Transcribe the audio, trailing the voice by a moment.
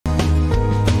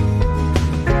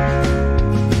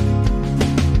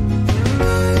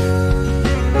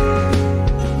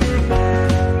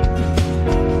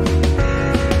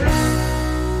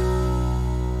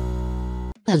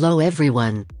Hello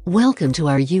everyone, welcome to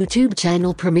our YouTube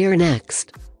channel Premiere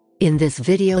Next. In this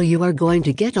video you are going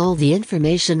to get all the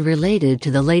information related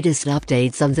to the latest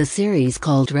updates of the series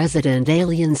called Resident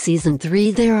Alien Season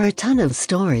 3. There are a ton of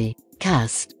story,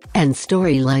 cast, and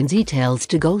storyline details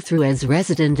to go through as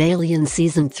Resident Alien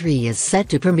Season 3 is set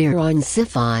to premiere on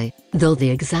Sci-Fi, though the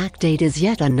exact date is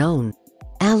yet unknown.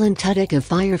 Alan Tudyk of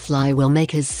Firefly will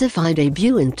make his sci-fi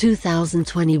debut in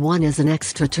 2021 as an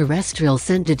extraterrestrial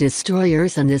sent to destroy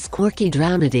Earth in this quirky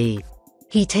dramedy.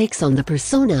 He takes on the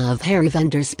persona of Harry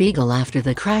Vanderspiegel after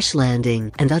the crash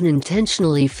landing and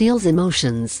unintentionally feels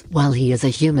emotions while he is a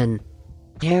human.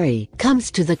 Harry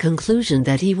comes to the conclusion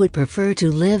that he would prefer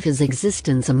to live his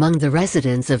existence among the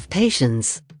residents of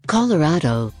Patience,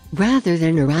 Colorado, rather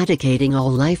than eradicating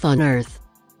all life on Earth.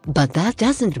 But that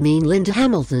doesn't mean Linda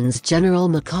Hamilton's General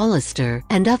McAllister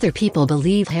and other people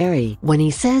believe Harry when he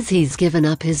says he's given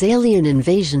up his alien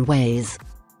invasion ways.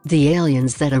 The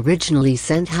aliens that originally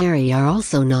sent Harry are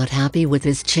also not happy with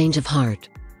his change of heart.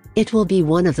 It will be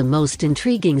one of the most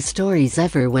intriguing stories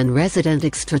ever when Resident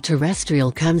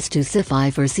Extraterrestrial comes to Sci-Fi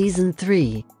for Season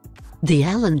 3. The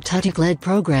Alan Tudyk-led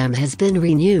program has been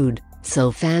renewed,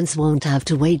 so fans won't have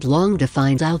to wait long to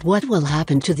find out what will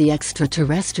happen to the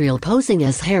extraterrestrial posing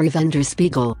as Harry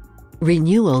Vanderspiegel.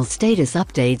 Renewal status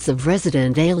updates of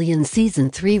Resident Alien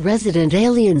Season 3. Resident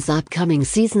Alien's upcoming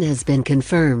season has been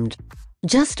confirmed.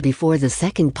 Just before the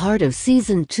second part of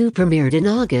Season 2 premiered in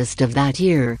August of that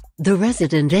year, the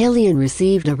Resident Alien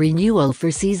received a renewal for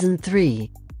Season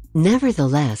 3.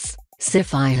 Nevertheless,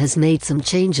 Sci-Fi has made some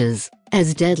changes,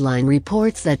 as Deadline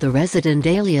reports that the Resident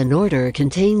Alien order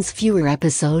contains fewer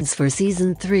episodes for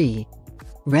Season 3.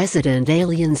 Resident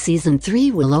Alien Season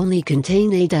 3 will only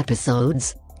contain 8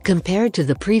 episodes, compared to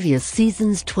the previous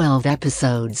season's 12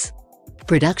 episodes.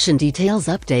 Production details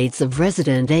updates of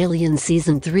Resident Alien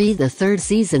Season 3. The third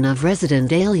season of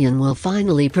Resident Alien will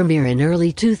finally premiere in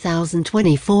early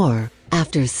 2024,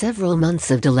 after several months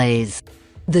of delays.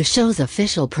 The show's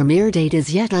official premiere date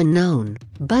is yet unknown,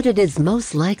 but it is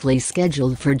most likely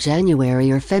scheduled for January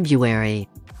or February.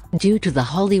 Due to the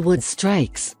Hollywood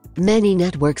strikes, many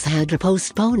networks had to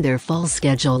postpone their fall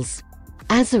schedules.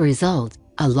 As a result,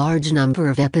 a large number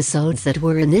of episodes that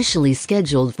were initially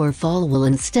scheduled for fall will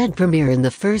instead premiere in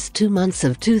the first 2 months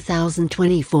of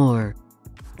 2024.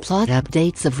 Plot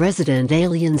updates of Resident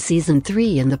Alien Season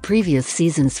 3. In the previous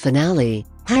season's finale,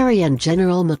 Harry and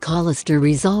General McAllister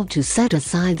resolve to set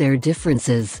aside their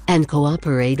differences and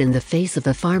cooperate in the face of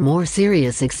a far more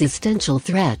serious existential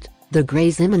threat, the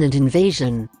Grey's imminent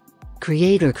invasion.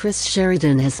 Creator Chris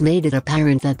Sheridan has made it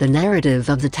apparent that the narrative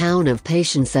of the town of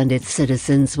Patience and its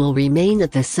citizens will remain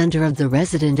at the center of the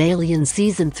Resident Alien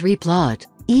Season 3 plot,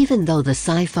 even though the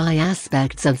sci-fi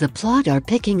aspects of the plot are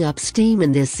picking up steam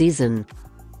in this season.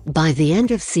 By the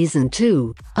end of Season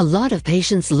 2, a lot of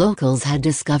Patience locals had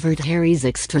discovered Harry's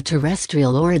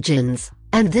extraterrestrial origins,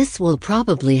 and this will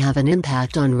probably have an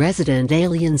impact on Resident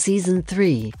Alien Season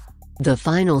 3. The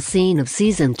final scene of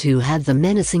Season 2 had the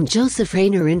menacing Joseph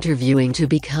Raynor interviewing to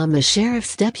become a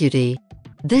sheriff's deputy.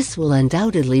 This will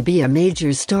undoubtedly be a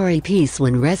major story piece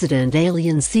when Resident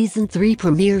Alien Season 3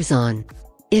 premieres on.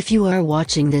 If you are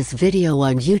watching this video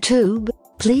on YouTube,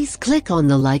 please click on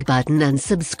the like button and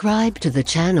subscribe to the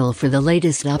channel for the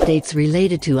latest updates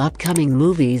related to upcoming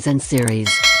movies and series.